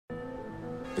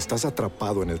Estás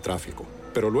atrapado en el tráfico.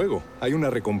 Pero luego, hay una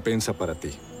recompensa para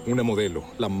ti. Una modelo,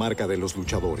 la marca de los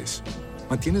luchadores.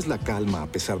 Mantienes la calma a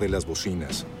pesar de las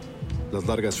bocinas, las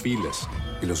largas filas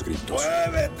y los gritos.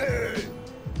 ¡Muévete!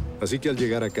 Así que al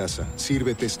llegar a casa,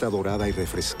 sírvete esta dorada y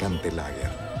refrescante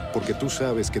lager. Porque tú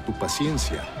sabes que tu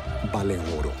paciencia vale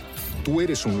oro. Tú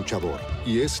eres un luchador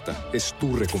y esta es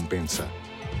tu recompensa.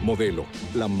 Modelo,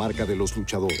 la marca de los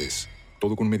luchadores.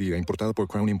 Todo con medida, importada por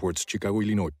Crown Imports, Chicago,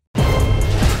 Illinois.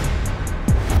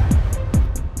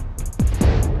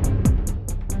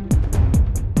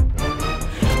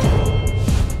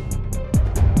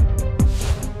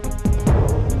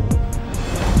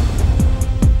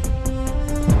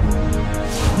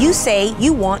 You say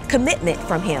you want commitment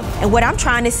from him. And what I'm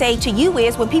trying to say to you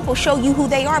is when people show you who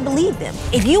they are, believe them.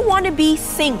 If you want to be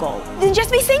single, then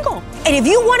just be single. And if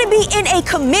you want to be in a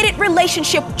committed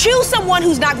relationship, choose someone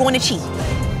who's not going to cheat.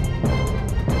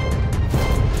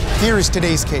 Here is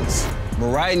today's case.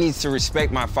 Mariah needs to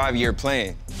respect my 5-year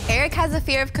plan. Eric has a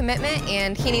fear of commitment,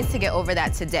 and he needs to get over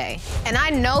that today. And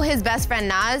I know his best friend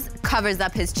Naz covers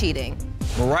up his cheating.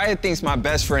 Mariah thinks my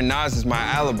best friend Naz is my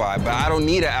alibi, but I don't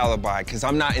need an alibi because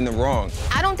I'm not in the wrong.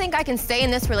 I don't think I can stay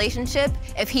in this relationship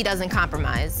if he doesn't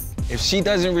compromise. If she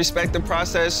doesn't respect the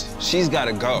process, she's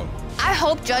gotta go. I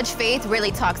hope Judge Faith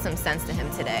really talks some sense to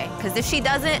him today, because if she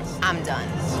doesn't, I'm done.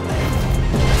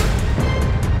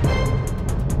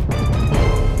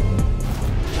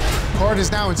 Court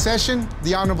is now in session.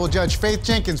 The Honorable Judge Faith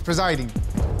Jenkins presiding.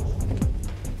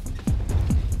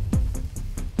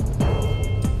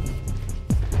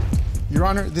 Your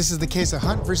Honor, this is the case of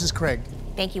Hunt versus Craig.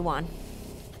 Thank you, Juan.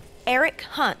 Eric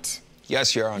Hunt.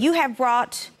 Yes, Your Honor. You have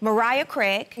brought Mariah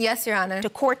Craig. Yes, Your Honor. To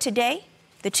court today.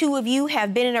 The two of you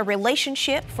have been in a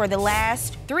relationship for the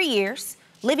last 3 years,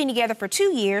 living together for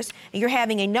 2 years, and you're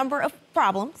having a number of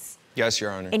problems. Yes,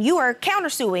 Your Honor. And you are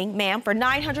countersuing, ma'am, for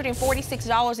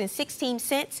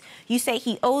 $946.16. You say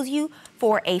he owes you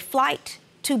for a flight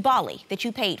to Bali that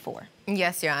you paid for.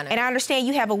 Yes, Your Honor. And I understand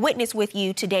you have a witness with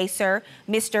you today, sir,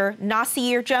 Mr.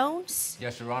 Nasir Jones.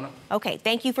 Yes, Your Honor. Okay,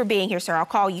 thank you for being here, sir. I'll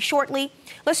call you shortly.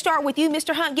 Let's start with you,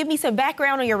 Mr. Hunt. Give me some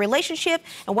background on your relationship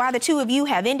and why the two of you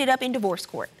have ended up in divorce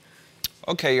court.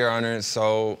 Okay, Your Honor.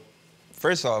 So,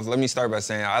 first off, let me start by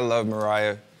saying I love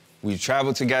Mariah. We've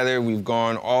traveled together. We've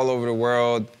gone all over the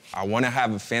world. I want to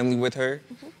have a family with her.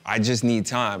 I just need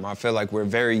time. I feel like we're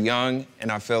very young,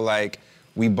 and I feel like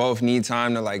we both need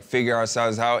time to figure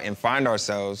ourselves out and find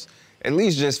ourselves. At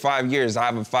least just 5 years. I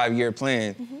have a 5-year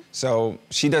plan. So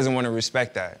she doesn't want to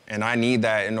respect that. And I need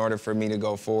that in order for me to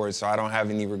go forward so I don't have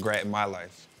any regret in my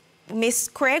life. Miss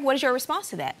Craig, what is your response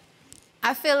to that?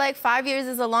 I feel like 5 years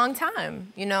is a long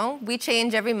time, you know? We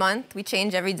change every month. We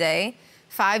change every day.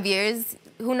 5 years,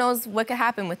 who knows what could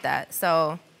happen with that?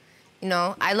 So, you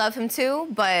know, I love him too,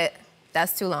 but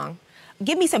that's too long.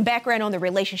 Give me some background on the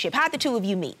relationship. How'd the two of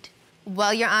you meet?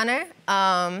 Well, Your Honor,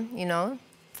 you know,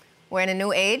 we're in a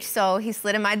new age, so he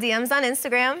slid in my DMs on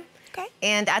Instagram. Okay.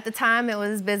 And at the time, it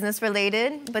was business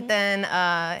related, but then...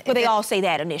 Well, they all say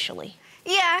that initially.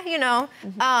 Yeah, you know.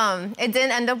 It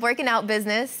didn't end up working out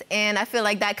business, and I feel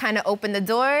like that kind of opened the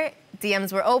door.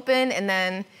 DMs were open, and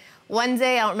then one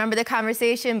day, I don't remember the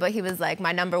conversation, but he was like,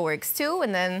 my number works too,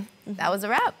 and then that was a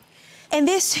wrap. And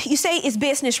this, you say, is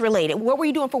business related. What were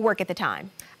you doing for work at the time?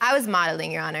 I was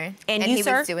modeling, Your Honor. And you, he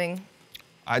sir? was doing...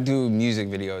 I do music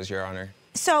videos, Your Honor.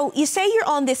 So you say you're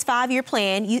on this 5-year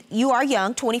plan. You are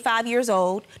young, 25 years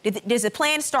old. Does the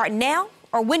plan start now,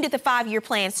 or when did the 5-year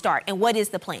plan start, and what is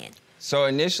the plan? So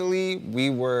initially,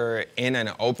 we were in an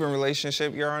open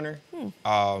relationship, Your Honor.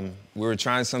 We were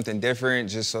trying something different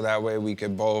just so that way we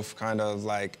could both kind of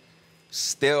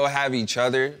still have each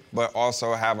other, but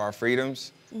also have our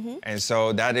freedoms. And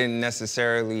so that didn't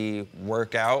necessarily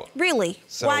work out. Really?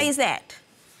 So why is that?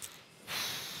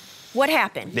 What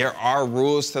happened? There are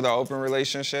rules to the open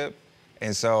relationship,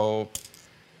 and so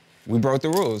we broke the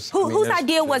rules. Whose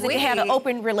idea was it to have an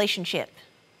open relationship?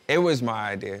 It was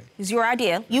my idea. It was your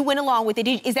idea. You went along with it.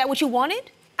 Is that what you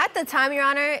wanted? At the time, Your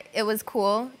Honor, it was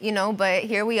cool, you know, but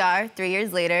here we are 3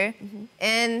 years later,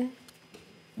 and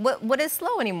what is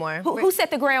slow anymore? Who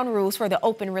set the ground rules for the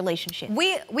open relationship?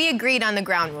 We agreed on the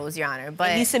ground rules, Your Honor, but...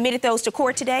 And you submitted those to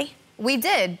court today? We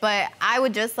did, but I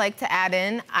would just like to add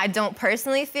in, I don't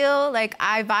personally feel like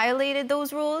I violated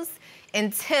those rules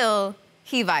until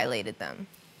he violated them.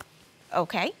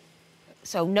 Okay.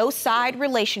 So no side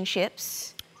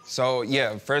relationships. So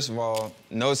yeah, first of all,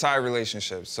 no side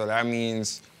relationships. So that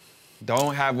means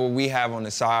don't have what we have on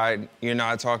the side. You're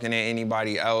not talking to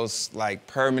anybody else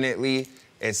permanently.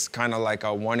 It's kind of like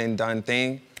a one and done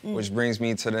thing, which brings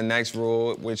me to the next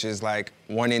rule, which is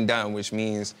one and done, which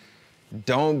means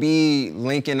don't be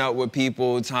linking up with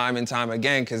people time and time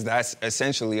again, because that's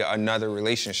essentially another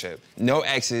relationship. No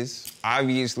exes.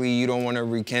 Obviously, you don't want to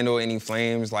rekindle any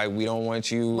flames. Like, we don't want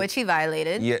you... Which he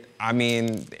violated. Yeah, I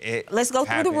mean, Let's go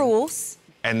through the rules.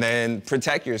 And then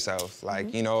protect yourself.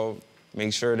 Like, you know,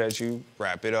 make sure that you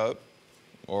wrap it up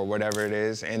or whatever it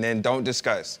is. And then don't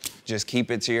discuss. Just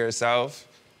keep it to yourself.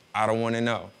 I don't want to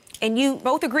know. And you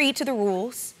both agreed to the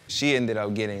rules. She ended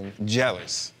up getting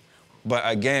jealous. But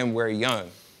again, we're young.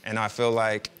 And I feel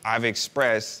like I've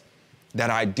expressed that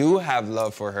I do have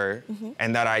love for her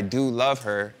and that I do love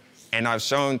her. And I've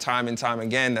shown time and time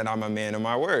again that I'm a man of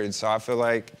my word. So I feel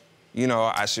like, you know,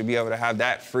 I should be able to have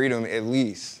that freedom at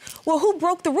least. Well, who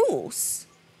broke the rules?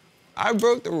 I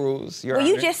broke the rules, Your Honor.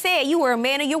 You just said you were a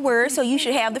man of your word, so you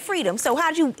should have the freedom. So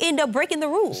how'd you end up breaking the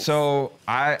rules? So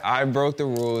I broke the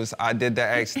rules. I did the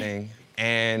ex thing.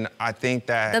 And I think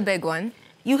that... The big one.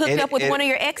 You hooked up with one of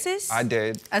your exes? I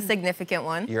did. A significant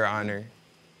one. Your Honor.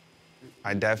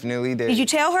 I definitely did. Did you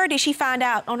tell her? Did she find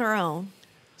out on her own?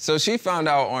 So she found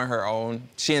out on her own.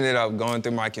 She ended up going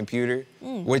through my computer,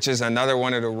 which is another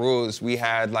one of the rules. We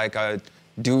had like a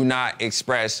do not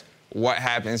express what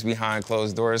happens behind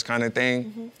closed doors kind of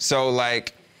thing. So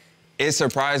like, it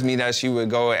surprised me that she would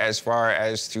go as far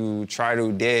as to try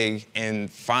to dig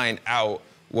and find out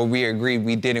what we agreed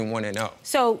we didn't want to know.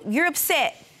 So you're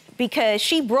upset because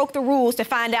she broke the rules to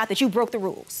find out that you broke the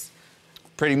rules?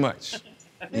 Pretty much.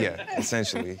 Yeah,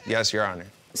 essentially. Yes, Your Honor.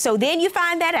 So then you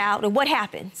find that out, and what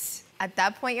happens? At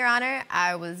that point, Your Honor,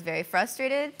 I was very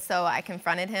frustrated, so I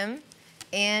confronted him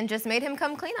and just made him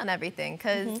come clean on everything,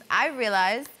 because I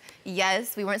realized,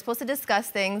 yes, we weren't supposed to discuss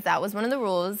things. That was one of the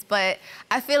rules. But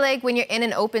I feel like when you're in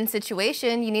an open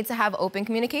situation, you need to have open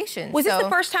communication. Was this the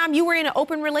first time you were in an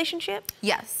open relationship?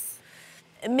 Yes.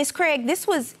 Ms. Craig, this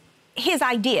was his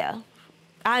idea.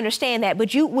 I understand that,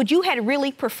 but would you had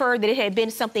really preferred that it had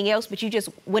been something else, but you just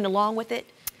went along with it?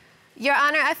 Your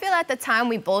Honor, I feel at the time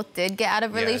we both did get out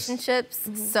of relationships.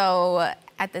 So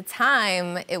at the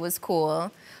time, it was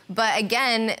cool. But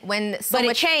again, when But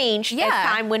it changed as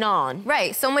time went on.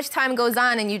 Right. So much time goes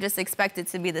on and you just expect it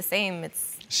to be the same.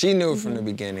 She knew from the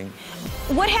beginning.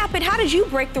 What happened? How did you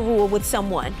break the rule with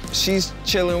someone? She's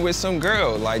chilling with some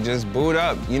girl, like just boot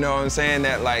up. You know what I'm saying?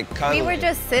 That like cuddling. We were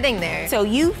just sitting there. So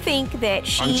you think that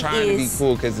she I'm trying to be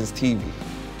cool because it's TV.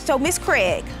 So Miss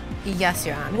Craig. Yes,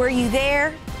 Your Honor. Were you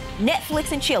there,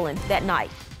 Netflix and chilling that night?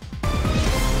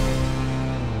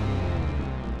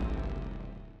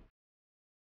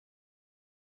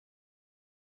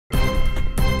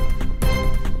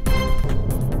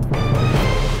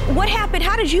 What happened?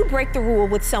 How did you break the rule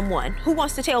with someone? Who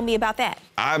wants to tell me about that?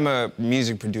 I'm a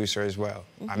music producer as well.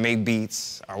 I make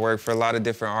beats. I work for a lot of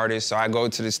different artists, so I go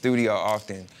to the studio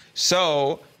often.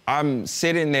 So I'm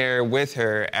sitting there with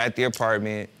her at the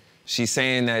apartment. She's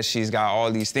saying that she's got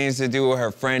all these things to do.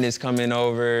 Her friend is coming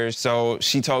over. So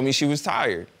she told me she was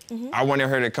tired. I wanted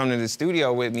her to come to the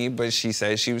studio with me, but she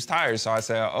said she was tired. So I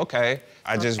said, okay.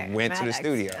 I just went to the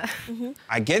studio.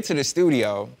 I get to the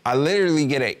studio. I literally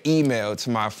get an email to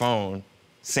my phone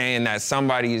saying that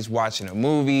somebody is watching a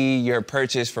movie. Your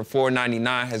purchase for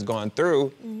 $4.99 has gone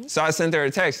through. So I sent her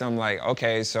a text. I'm like,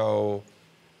 okay, so,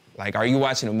 like, are you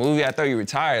watching a movie? I thought you were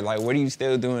tired. Like, what are you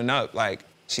still doing up? Like,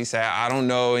 she said, I don't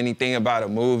know anything about a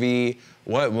movie.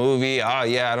 What movie? Oh,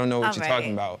 yeah, I don't know what you're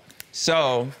talking about.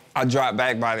 So I drop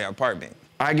back by the apartment.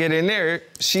 I get in there,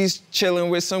 she's chilling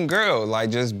with some girl, like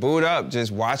just boot up,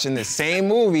 just watching the same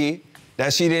movie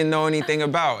that she didn't know anything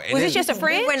about. And was it just a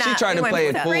friend? She tried to play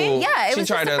it cool. Yeah, it was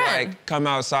She tried to like come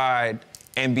outside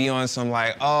and be on some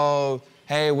like, oh,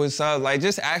 hey, what's up? Like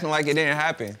just acting like it didn't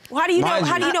happen. Well, how do you know?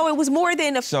 How do you know it was more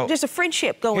than just a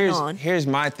friendship going on? Here's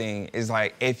my thing: is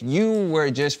like if you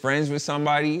were just friends with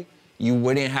somebody, you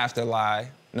wouldn't have to lie.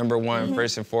 Number one,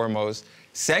 first and foremost.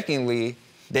 Secondly,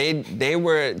 they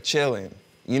were chilling.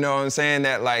 You know what I'm saying?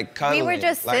 That like cuddling. We were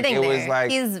just like, sitting it there. Was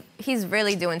like, he's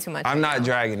really doing too much. I'm not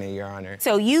dragging it, Your Honor.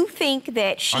 So you think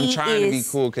that I'm trying to be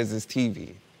cool because it's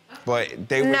TV. But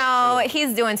they were No,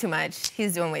 he's doing too much.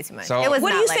 He's doing way too much. So, it was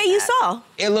what do you say you saw?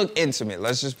 It looked intimate.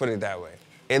 Let's just put it that way.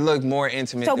 It looked more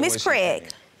intimate So than Miss Craig.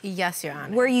 Yes, Your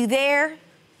Honor. Were you there,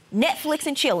 Netflix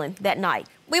and chilling that night?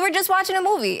 We were just watching a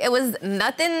movie. It was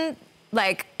nothing,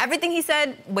 like, everything he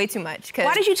said, way too much.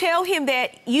 Why did you tell him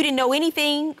that you didn't know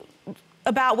anything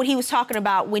about what he was talking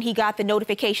about when he got the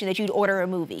notification that you'd order a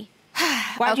movie?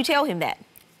 Why did you tell him that?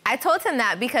 I told him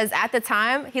that because at the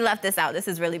time, he left this out. This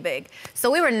is really big.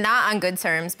 So we were not on good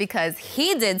terms because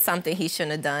he did something he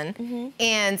shouldn't have done.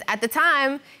 And at the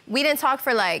time, we didn't talk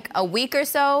for like a week or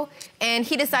so. And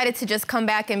he decided to just come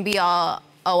back and be all,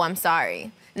 oh, I'm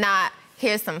sorry.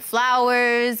 here's some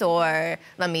flowers, or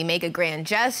let me make a grand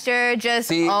gesture. Just,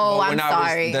 See, oh, but I'm when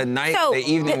sorry. So the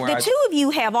evening where the two of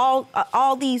you have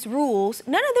all these rules.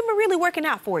 None of them are really working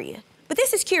out for you. But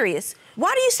this is curious.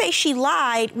 Why do you say she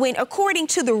lied when, according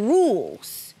to the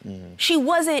rules, she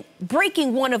wasn't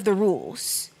breaking one of the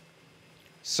rules?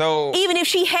 So Even if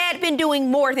she had been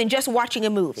doing more than just watching a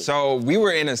movie. So we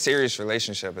were in a serious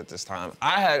relationship at this time.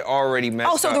 I had already messed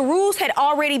up. Oh, so the rules had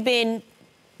already been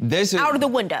out of the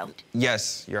window.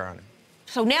 Yes, Your Honor.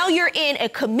 So now you're in a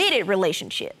committed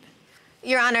relationship.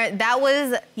 Your Honor, that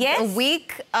was Yes? a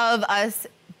week of us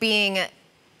being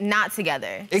not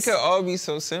together. It could all be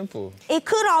so simple. It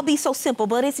could all be so simple,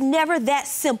 but it's never that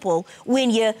simple when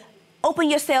you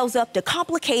open yourselves up to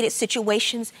complicated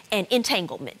situations and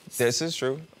entanglements. This is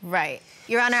true. Right.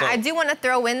 Your Honor, So- I do want to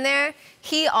throw in there,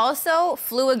 he also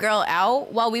flew a girl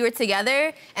out while we were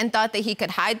together and thought that he could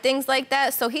hide things like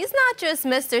that. So he's not just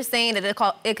Mr. saying that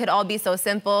it could all be so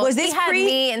simple. Was this he had pre-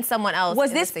 me and someone else. Was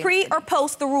in the this same pre situation. or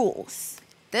post the rules?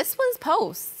 This was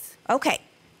post. Okay.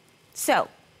 So,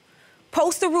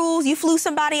 post the rules, you flew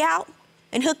somebody out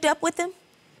and hooked up with them?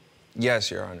 Yes,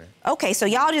 Your Honor. Okay, so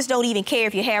y'all just don't even care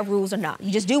if you have rules or not. You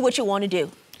just do what you want to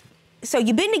do. So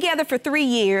you've been together for 3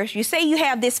 years. You say you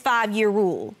have this 5-year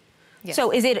rule. Yes.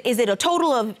 So is it a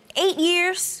total of 8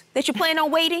 years that you plan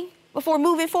on waiting before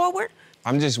moving forward?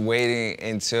 I'm just waiting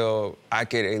until I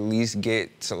could at least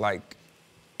get to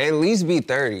at least be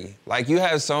 30. Like, you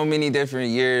have so many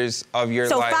different years of your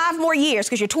So life. 5 more years,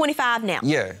 because you're 25 now.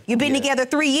 Yeah, You've been yeah. together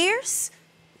 3 years?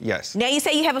 Yes. Now you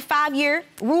say you have a 5-year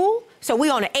rule, so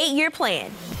we're on an 8-year plan.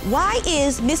 Why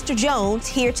is Mr. Jones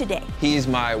here today? He's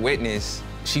my witness.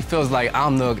 She feels like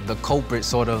I'm the culprit,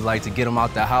 sort of like, to get him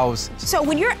out the house. So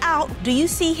when you're out, do you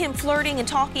see him flirting and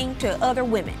talking to other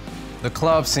women? The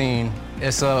club scene,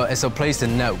 it's a place to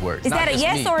network. Is Not that a just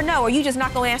yes me. or a no, or are you just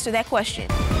not gonna answer that question?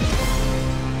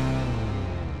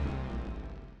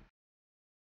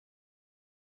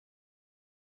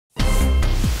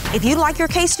 If you'd like your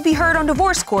case to be heard on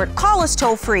divorce court, call us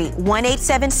toll-free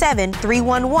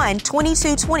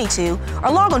 1-877-311-2222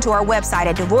 or log on to our website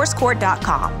at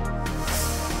divorcecourt.com.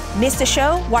 Miss the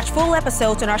show? Watch full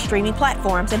episodes on our streaming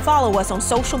platforms and follow us on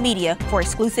social media for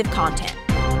exclusive content.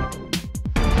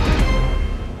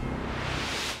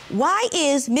 Why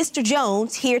is Mr.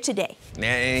 Jones here today?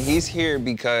 And he's here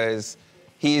because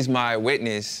he's my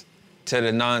witness to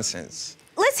the nonsense.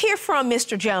 Let's hear from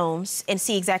Mr. Jones and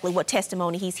see exactly what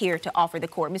testimony he's here to offer the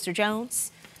court. Mr.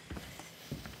 Jones?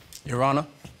 Your Honor?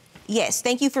 Yes,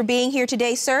 thank you for being here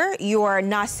today, sir. You are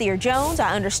Nasir Jones.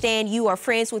 I understand you are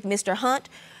friends with Mr. Hunt.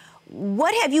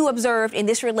 What have you observed in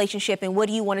this relationship, and what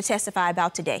do you want to testify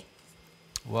about today?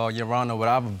 Well, Your Honor, what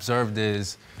I've observed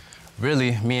is,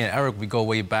 really, me and Eric, we go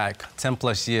way back, 10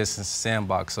 plus years since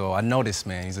Sandbox. So I know this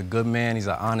man. He's a good man, he's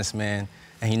an honest man,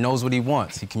 and he knows what he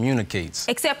wants. He communicates.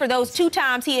 Except for those 2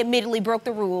 times he admittedly broke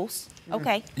the rules.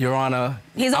 Okay. Your Honor,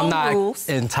 His I'm own not rules.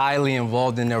 entirely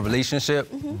involved in their relationship,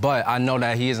 but I know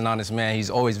that he is an honest man. He's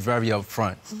always very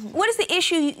upfront. What is the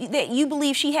issue that you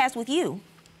believe she has with you?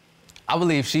 I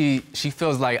believe she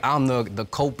feels like I'm the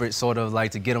culprit, sort of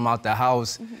like, to get him out the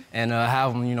house and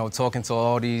have him, talking to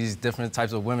all these different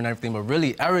types of women and everything. But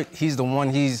really, Eric, he's the one,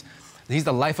 he's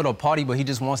the life of the party, but he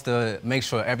just wants to make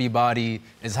sure everybody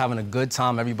is having a good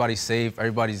time, everybody's safe,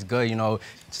 everybody's good,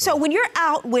 So when you're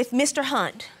out with Mr.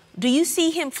 Hunt, do you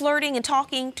see him flirting and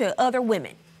talking to other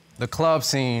women? The club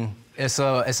scene, it's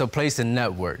a place to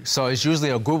network. So it's usually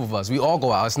a group of us. We all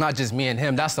go out. It's not just me and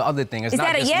him. That's the other thing. It's Is not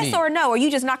that a just yes me. or a no? Or are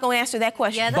you just not going to answer that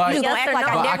question? Yeah, You that's just a gonna yes act or like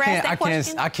no. I Well, never asked that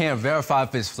question? I can't verify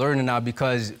if it's flirting or not,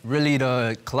 because really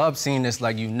the club scene is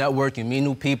like, you network, you meet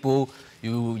new people,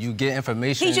 you get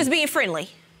information. He's just being friendly.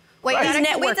 Wait, Right. Your Honor,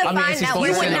 can we networking. define I mean, is he that supposed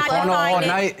You to would sit in the not corner define all it.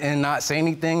 night and not say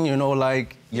anything,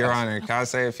 like... Your Honor, can I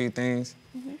say a few things?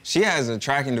 She has a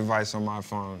tracking device on my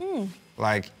phone.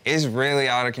 Like, it's really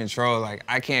out of control. Like,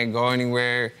 I can't go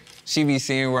anywhere. She be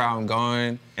seeing where I'm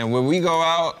going. And when we go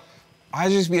out, I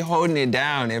just be holding it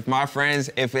down. If my friends,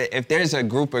 if there's a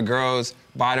group of girls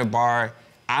by the bar,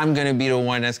 I'm gonna be the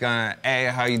one that's gonna, hey,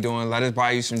 how you doing? Let us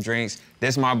buy you some drinks.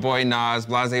 This my boy Nas,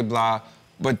 blah, blah, blah.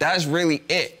 But that's really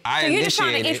it. So you're just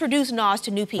trying to introduce Nas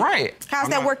to new people. Right. How's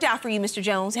I'm that not- worked out for you, Mr.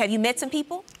 Jones? Have you met some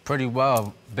people? Pretty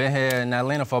well. Been here in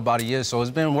Atlanta for about a year, so it's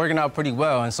been working out pretty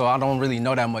well. And so I don't really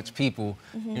know that much people,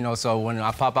 so when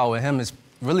I pop out with him, it's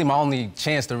really my only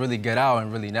chance to really get out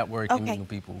and really network and meet new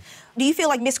people. Do you feel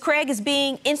like Miss Craig is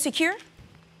being insecure?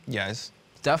 Yes.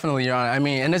 Definitely, Your Honor. I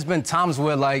mean, and there's been times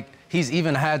where, like, he's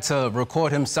even had to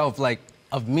record himself, like,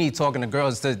 of me talking to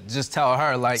girls to just tell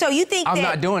her, like, So you think I'm that-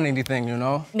 not doing anything,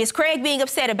 Miss Craig being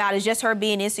upset about it is just her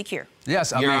being insecure?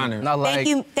 Yes, I Your mean, Honor. not like...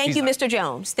 Thank you, Mr.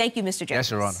 Jones. Thank you, Mr. Jones.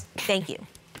 Yes, Your Honor. Thank you.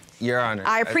 Your Honor.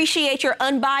 I appreciate your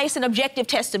unbiased and objective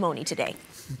testimony today.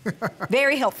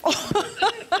 Very helpful.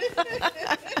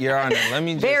 Your Honor, let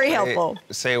me just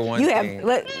say one thing.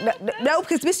 No,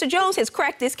 because Mr. Jones has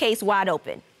cracked this case wide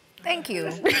open. Thank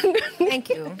you. Thank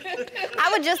you.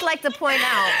 I would just like to point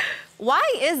out, why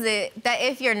is it that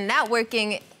if you're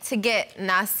networking to get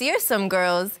Nasir some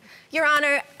girls, Your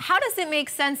Honor, how does it make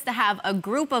sense to have a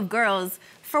group of girls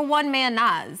for one man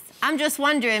Nas? I'm just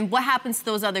wondering what happens to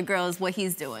those other girls, what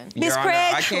he's doing. Miss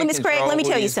Craig, let me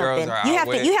tell you something.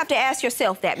 You have to ask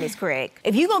yourself that, Miss Craig.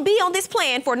 If you're gonna be on this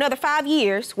plan for another 5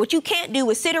 years, what you can't do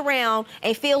is sit around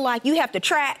and feel like you have to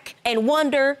track and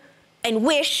wonder and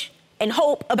wish and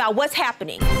hope about what's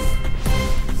happening.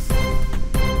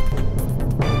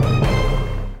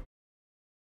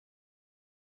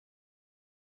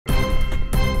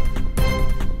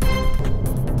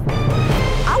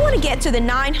 Get to the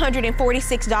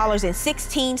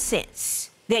 $946.16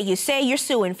 that you say you're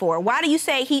suing for. Why do you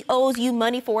say he owes you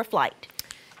money for a flight?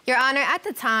 Your Honor, at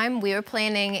the time, we were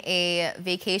planning a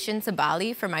vacation to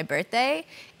Bali for my birthday,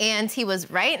 and he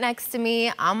was right next to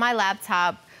me on my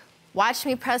laptop, watched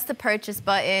me press the purchase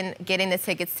button, getting the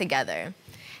tickets together.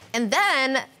 And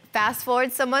then, fast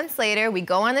forward some months later, we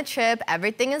go on the trip,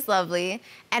 everything is lovely,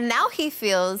 and now he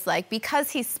feels like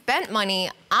because he spent money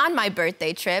on my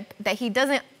birthday trip that he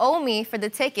doesn't owe me for the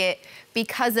ticket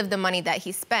because of the money that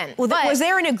he spent. Well, was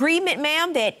there an agreement,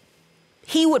 ma'am, that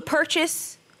he would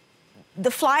purchase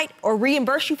the flight or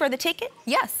reimburse you for the ticket?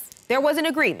 Yes. There was an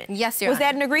agreement? Yes, Your Was Honor.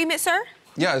 that an agreement, sir?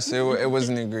 Yes, it was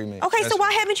an agreement. Okay, so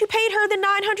why haven't you paid her the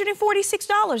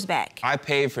 $946 back? I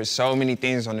paid for so many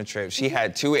things on the trip. She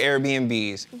had 2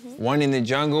 Airbnbs, one in the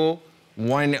jungle,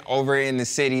 one over in the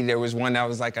city. There was one that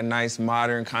was like a nice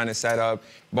modern kind of setup.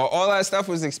 But all that stuff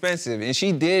was expensive, and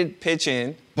she did pitch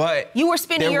in, but... You were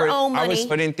spending your own money. I was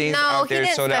putting things out there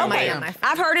so that way.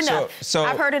 I've heard enough. So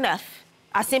I've heard enough.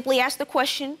 I simply asked the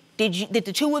question, did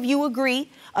the two of you agree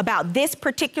about this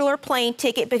particular plane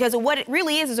ticket? Because what it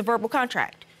really is a verbal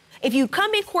contract. If you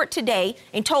come in court today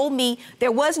and told me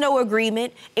there was no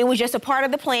agreement, it was just a part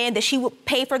of the plan that she would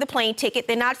pay for the plane ticket,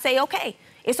 then I'd say, okay,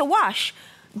 it's a wash.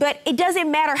 But it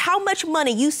doesn't matter how much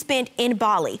money you spent in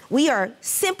Bali. We are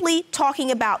simply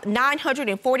talking about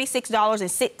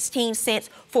 $946.16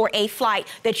 for a flight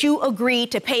that you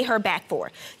agreed to pay her back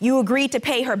for. You agreed to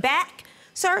pay her back,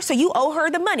 sir, so you owe her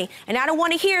the money. And I don't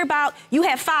want to hear about you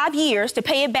have 5 years to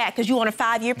pay it back because you on a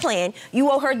 5-year plan.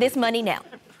 You owe her this money now.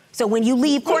 So when you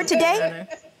leave court today,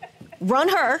 run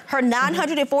her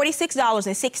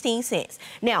 $946.16.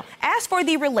 Now, as for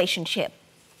the relationship,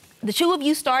 the two of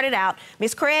you started out,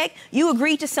 Ms. Craig, you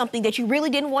agreed to something that you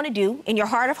really didn't want to do in your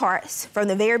heart of hearts from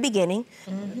the very beginning.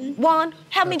 Juan,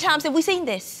 how many times have we seen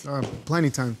this? Plenty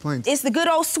of times, plenty. It's the good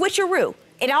old switcheroo.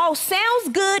 It all sounds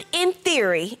good in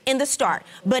theory in the start,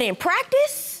 but in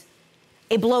practice,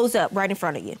 it blows up right in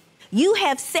front of you. You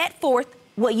have set forth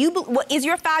what is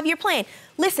your 5-year plan.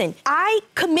 Listen, I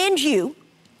commend you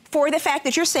for the fact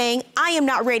that you're saying, I am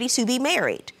not ready to be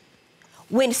married.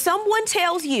 When someone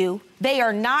tells you they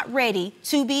are not ready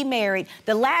to be married,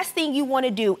 the last thing you want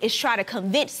to do is try to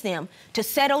convince them to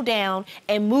settle down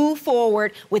and move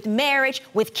forward with marriage,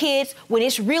 with kids, when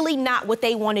it's really not what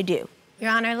they want to do.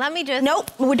 Your Honor, let me just...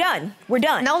 Nope, we're done. We're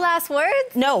done. No last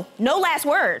words? No last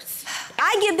words.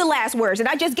 I give the last words, and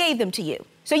I just gave them to you.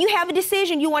 So you have a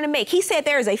decision you want to make. He said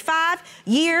there is a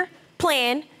 5-year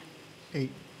plan. 8.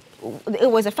 It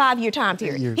was a 5-year time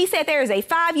period. 8 years. He said there is a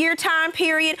 5-year time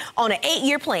period on an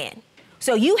 8-year plan.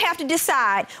 So you have to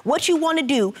decide what you want to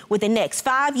do with the next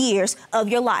 5 years of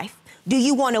your life. Do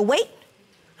you want to wait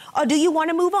or do you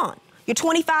want to move on? You're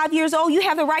 25 years old, you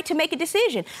have the right to make a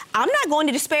decision. I'm not going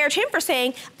to disparage him for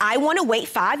saying, I want to wait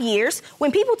 5 years.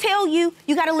 When people tell you,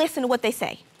 you got to listen to what they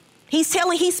say. He's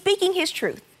speaking his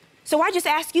truth. So I just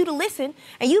ask you to listen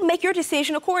and you make your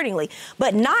decision accordingly.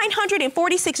 But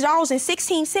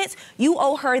 $946.16, you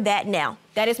owe her that now.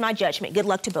 That is my judgment. Good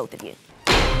luck to both of you.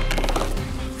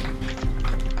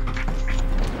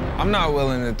 I'm not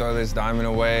willing to throw this diamond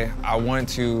away. I want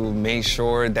to make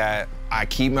sure that I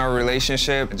keep my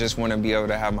relationship. I just want to be able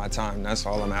to have my time. That's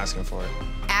all I'm asking for.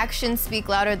 Actions speak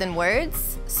louder than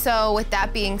words. So with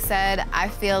that being said, I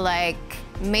feel like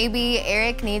maybe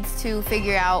Eric needs to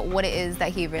figure out what it is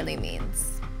that he really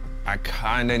means. I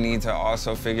kind of need to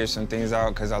also figure some things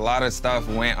out because a lot of stuff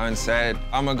went unsaid.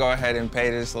 I'm gonna go ahead and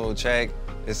pay this little check.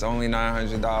 It's only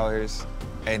 $900,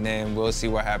 and then we'll see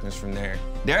what happens from there.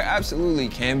 There absolutely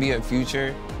can be a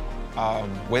future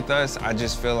with us. I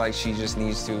just feel like she just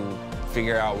needs to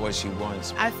figure out what she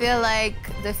wants. I feel like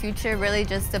the future really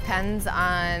just depends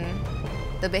on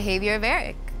the behavior of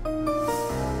Eric.